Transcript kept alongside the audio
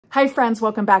Hi friends,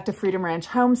 welcome back to Freedom Ranch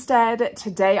Homestead.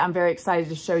 Today I'm very excited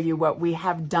to show you what we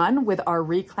have done with our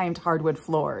reclaimed hardwood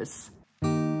floors.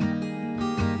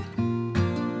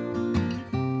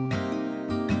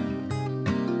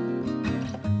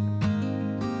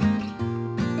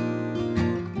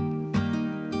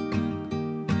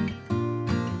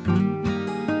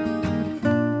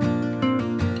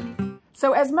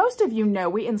 So as most of you know,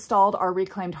 we installed our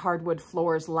reclaimed hardwood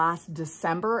floors last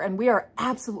December, and we are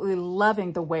absolutely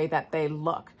loving the way that they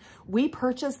look. We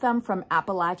purchased them from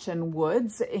Appalachian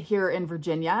Woods here in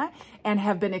Virginia and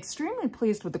have been extremely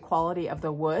pleased with the quality of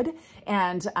the wood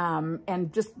and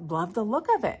just love the look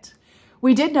of it.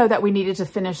 We did know that we needed to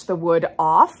finish the wood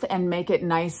off and make it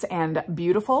nice and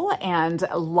beautiful and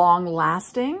long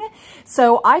lasting.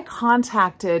 So I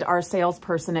contacted our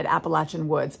salesperson at Appalachian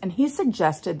Woods and he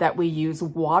suggested that we use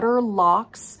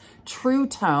Waterlox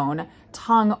TrueTone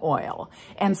Tung Oil.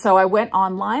 And so I went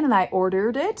online and I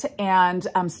ordered it and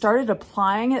started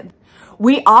applying it.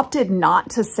 We opted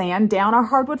not to sand down our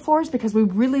hardwood floors because we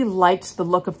really liked the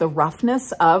look of the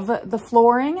roughness of the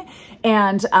flooring.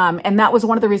 And that was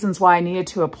one of the reasons why I needed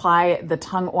to apply the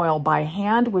tung oil by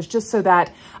hand, was just so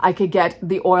that I could get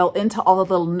the oil into all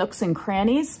the little nooks and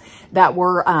crannies that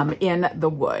were in the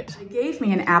wood. It gave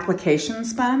me an application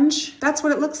sponge. That's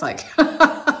what it looks like.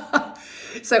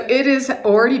 So it has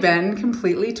already been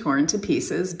completely torn to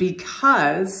pieces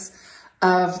because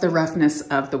of the roughness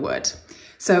of the wood.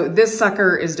 So this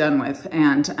sucker is done with,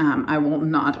 and I will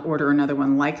not order another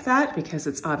one like that because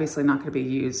it's obviously not going to be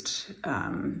used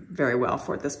very well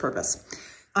for this purpose.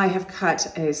 I have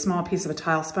cut a small piece of a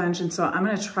tile sponge, and so I'm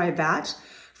going to try that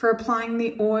for applying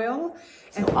the oil.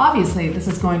 And so obviously this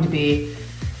is going to be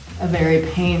a very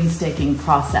painstaking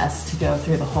process to go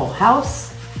through the whole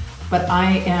house, but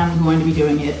I am going to be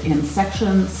doing it in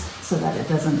sections so that it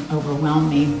doesn't overwhelm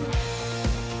me.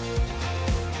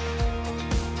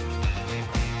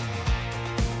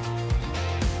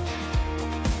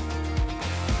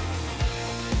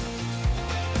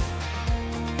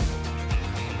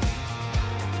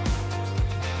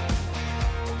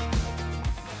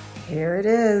 Here it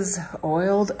is,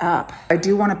 oiled up. I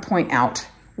do want to point out,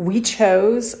 we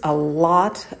chose a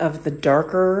lot of the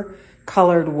darker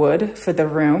colored wood for the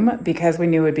room because we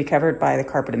knew it would be covered by the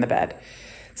carpet in the bed.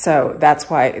 So that's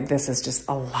why this is just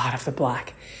a lot of the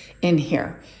black in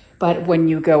here. But when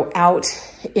you go out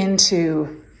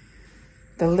into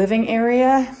the living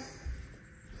area,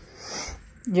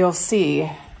 you'll see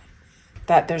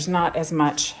that there's not as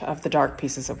much of the dark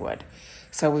pieces of wood.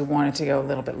 So we wanted to go a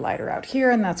little bit lighter out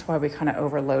here, and that's why we kind of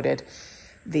overloaded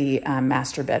the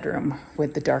master bedroom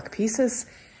with the dark pieces.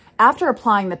 After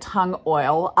applying the tung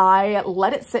oil, I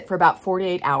let it sit for about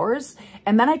 48 hours,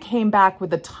 and then I came back with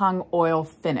the tung oil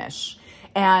finish.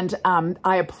 And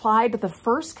I applied the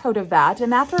first coat of that,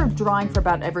 and after drying for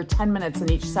about every 10 minutes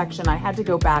in each section, I had to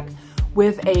go back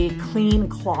with a clean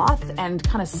cloth and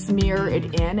kind of smear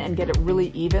it in and get it really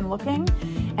even looking.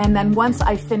 And then once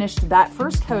I finished that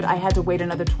first coat, I had to wait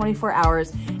another 24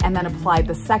 hours and then applied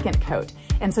the second coat.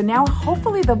 And so now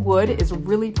hopefully the wood is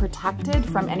really protected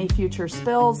from any future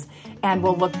spills and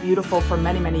will look beautiful for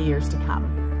many, many years to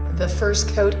come. The first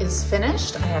coat is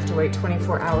finished. I have to wait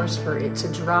 24 hours for it to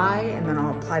dry, and then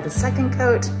I'll apply the second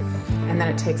coat, and then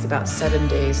it takes about 7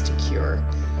 days to cure.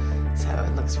 So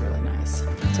it looks really nice.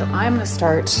 So I'm gonna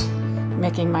start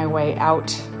making my way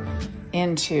out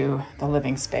into the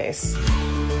living space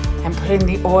and putting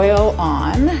the oil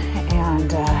on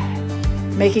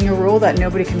and making a rule that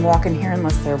nobody can walk in here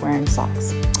unless they're wearing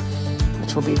socks,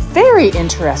 which will be very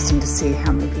interesting to see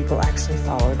how many people actually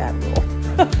follow that rule.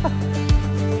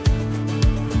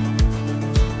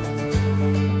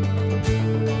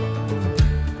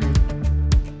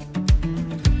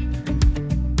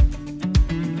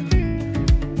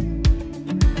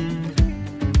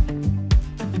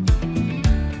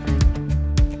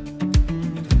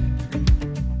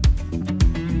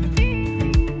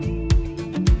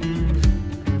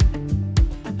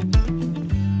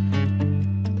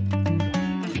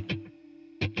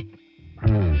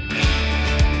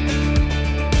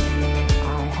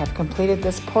 Completed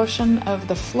this portion of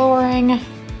the flooring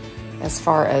as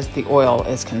far as the oil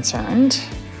is concerned.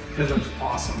 It looks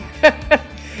awesome.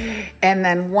 And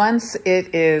then once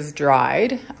it is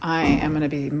dried, I am going to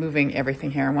be moving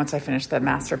everything here. And once I finish the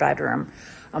master bedroom,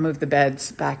 I'll move the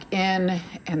beds back in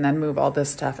and then move all this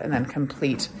stuff and then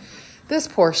complete this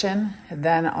portion.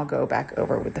 Then I'll go back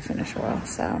over with the finish oil.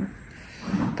 So,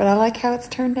 but I like how it's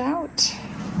turned out.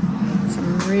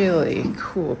 Some really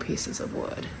cool pieces of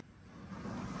wood.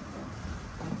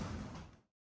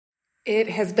 It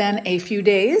has been a few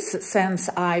days since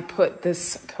I put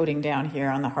this coating down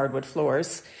here on the hardwood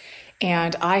floors,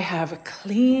 and I have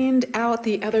cleaned out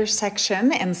the other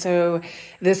section. And so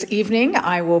this evening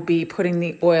I will be putting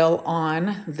the oil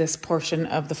on this portion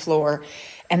of the floor,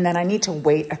 and then I need to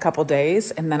wait a couple days,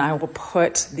 and then I will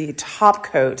put the top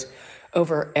coat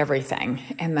over everything.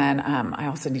 And then I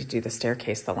also need to do the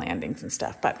staircase, the landings and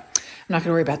stuff, but I'm not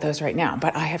gonna worry about those right now.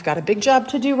 But I have got a big job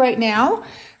to do right now.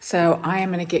 So I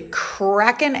am gonna get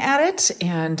cracking at it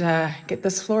and get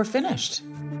this floor finished.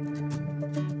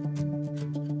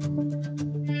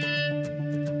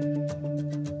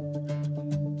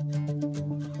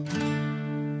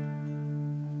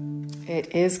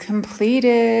 It is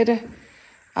completed.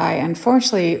 I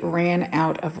unfortunately ran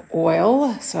out of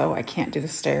oil, so I can't do the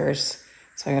stairs.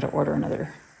 So I got to order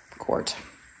another quart.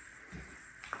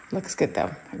 Looks good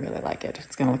though. I really like it.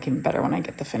 It's gonna look even better when I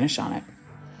get the finish on it.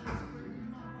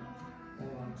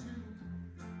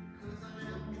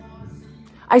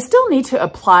 I still need to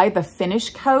apply the finish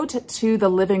coat to the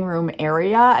living room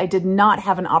area. I did not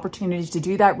have an opportunity to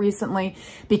do that recently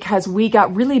because we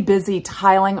got really busy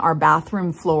tiling our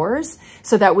bathroom floors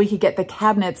so that we could get the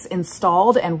cabinets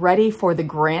installed and ready for the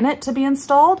granite to be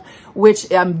installed, which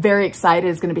I'm very excited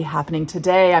is going to be happening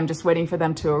today. I'm just waiting for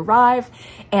them to arrive.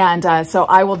 And so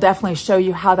I will definitely show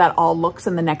you how that all looks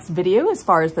in the next video as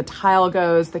far as the tile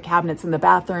goes, the cabinets in the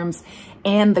bathrooms,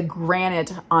 and the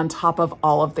granite on top of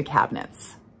all of the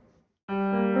cabinets.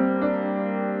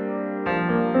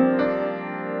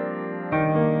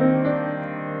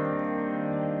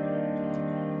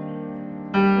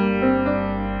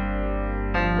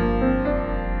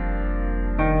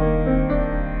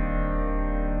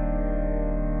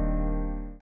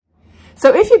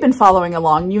 So if you've been following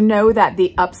along, you know that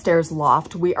the upstairs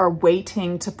loft, we are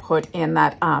waiting to put in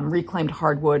that reclaimed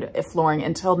hardwood flooring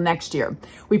until next year.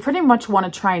 We pretty much want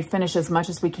to try and finish as much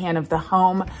as we can of the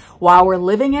home while we're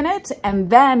living in it,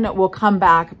 and then we'll come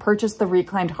back, purchase the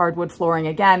reclaimed hardwood flooring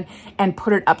again, and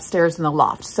put it upstairs in the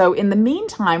loft. So in the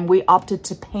meantime, we opted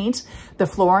to paint the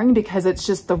flooring because it's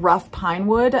just the rough pine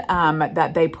wood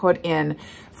that they put in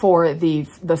for the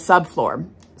subfloor.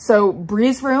 So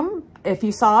Bree's room, if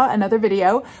you saw another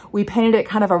video, we painted it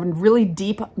kind of a really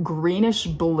deep greenish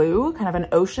blue, kind of an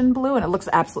ocean blue, and it looks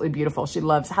absolutely beautiful. She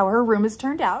loves how her room has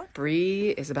turned out. Bree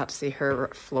is about to see her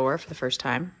floor for the first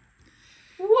time.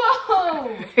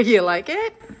 Whoa! You like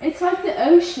it? It's like the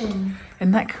ocean.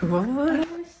 Isn't that cool? I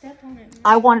don't want to step on it.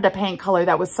 I wanted a paint color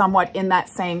that was somewhat in that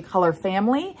same color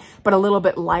family, but a little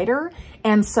bit lighter.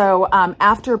 And so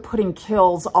after putting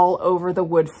Kills all over the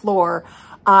wood floor,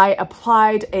 I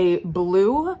applied a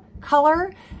blue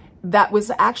color that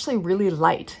was actually really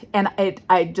light, and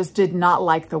I just did not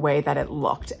like the way that it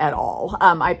looked at all.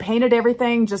 I painted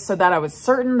everything just so that I was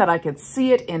certain that I could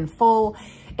see it in full,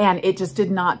 and it just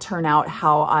did not turn out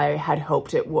how I had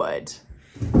hoped it would.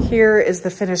 Here is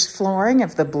the finished flooring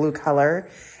of the blue color,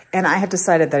 and I have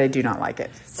decided that I do not like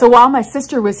it. So while my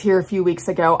sister was here a few weeks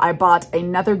ago, I bought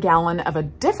another gallon of a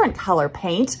different color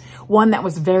paint, one that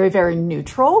was very, very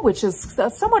neutral, which is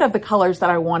somewhat of the colors that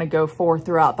I want to go for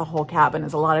throughout the whole cabin,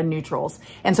 is a lot of neutrals.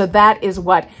 And so that is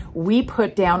what we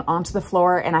put down onto the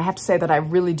floor, and I have to say that I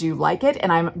really do like it, and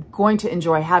I'm going to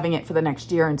enjoy having it for the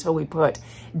next year until we put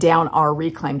down our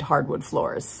reclaimed hardwood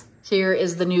floors. Here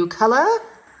is the new color,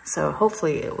 so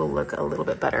hopefully it will look a little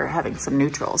bit better having some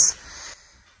neutrals.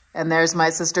 And there's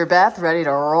my sister Beth, ready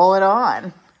to roll it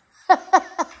on.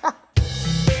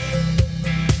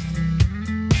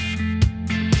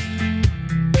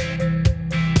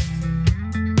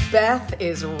 Beth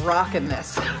is rocking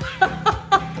this.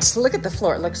 Just look at the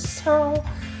floor. It looks so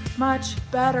much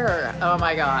better. Oh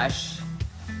my gosh.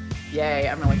 Yay,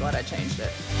 I'm really glad I changed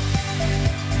it.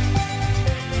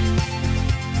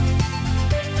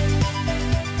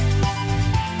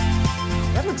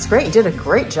 That looks great. You did a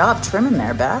great job trimming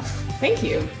there, Beth. Thank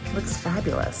you. Looks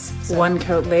fabulous. One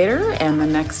coat later, and the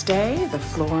next day, the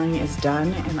flooring is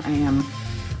done, and I am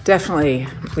definitely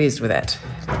pleased with it.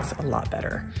 It looks a lot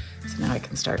better. So now I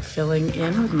can start filling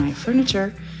in with my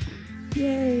furniture.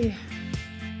 Yay.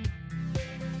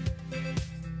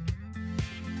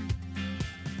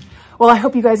 Well, I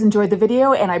hope you guys enjoyed the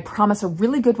video, and I promise a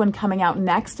really good one coming out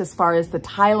next as far as the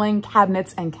tiling,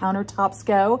 cabinets, and countertops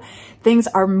go. Things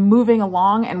are moving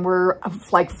along, and we're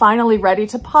like finally ready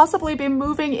to possibly be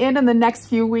moving in the next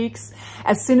few weeks.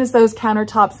 As soon as those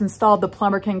countertops installed, the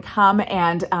plumber can come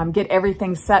and get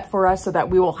everything set for us so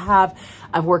that we will have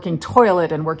a working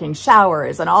toilet and working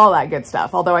showers and all that good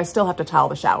stuff. Although I still have to tile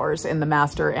the showers in the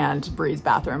master and Bree's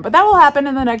bathroom, but that will happen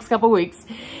in the next couple weeks.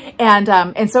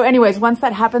 And so anyways, once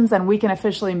that happens, then we can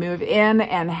officially move in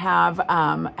and have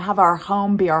our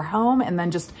home be our home, and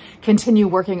then just continue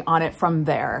working on it from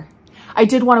there. I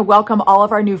did want to welcome all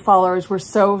of our new followers. We're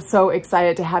so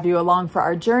excited to have you along for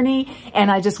our journey.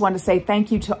 And I just want to say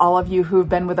thank you to all of you who've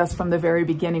been with us from the very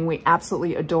beginning. We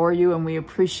absolutely adore you, and we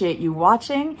appreciate you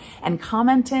watching and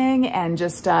commenting and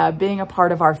just being a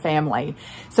part of our family.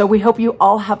 So we hope you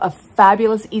all have a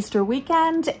fabulous Easter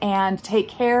weekend, and take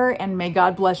care, and may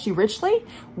God bless you richly.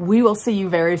 We will see you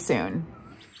very soon.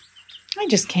 I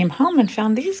just came home and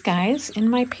found these guys in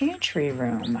my pantry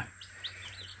room.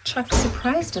 Chuck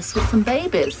surprised us with some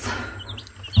babies.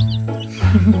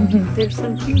 They're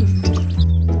so cute.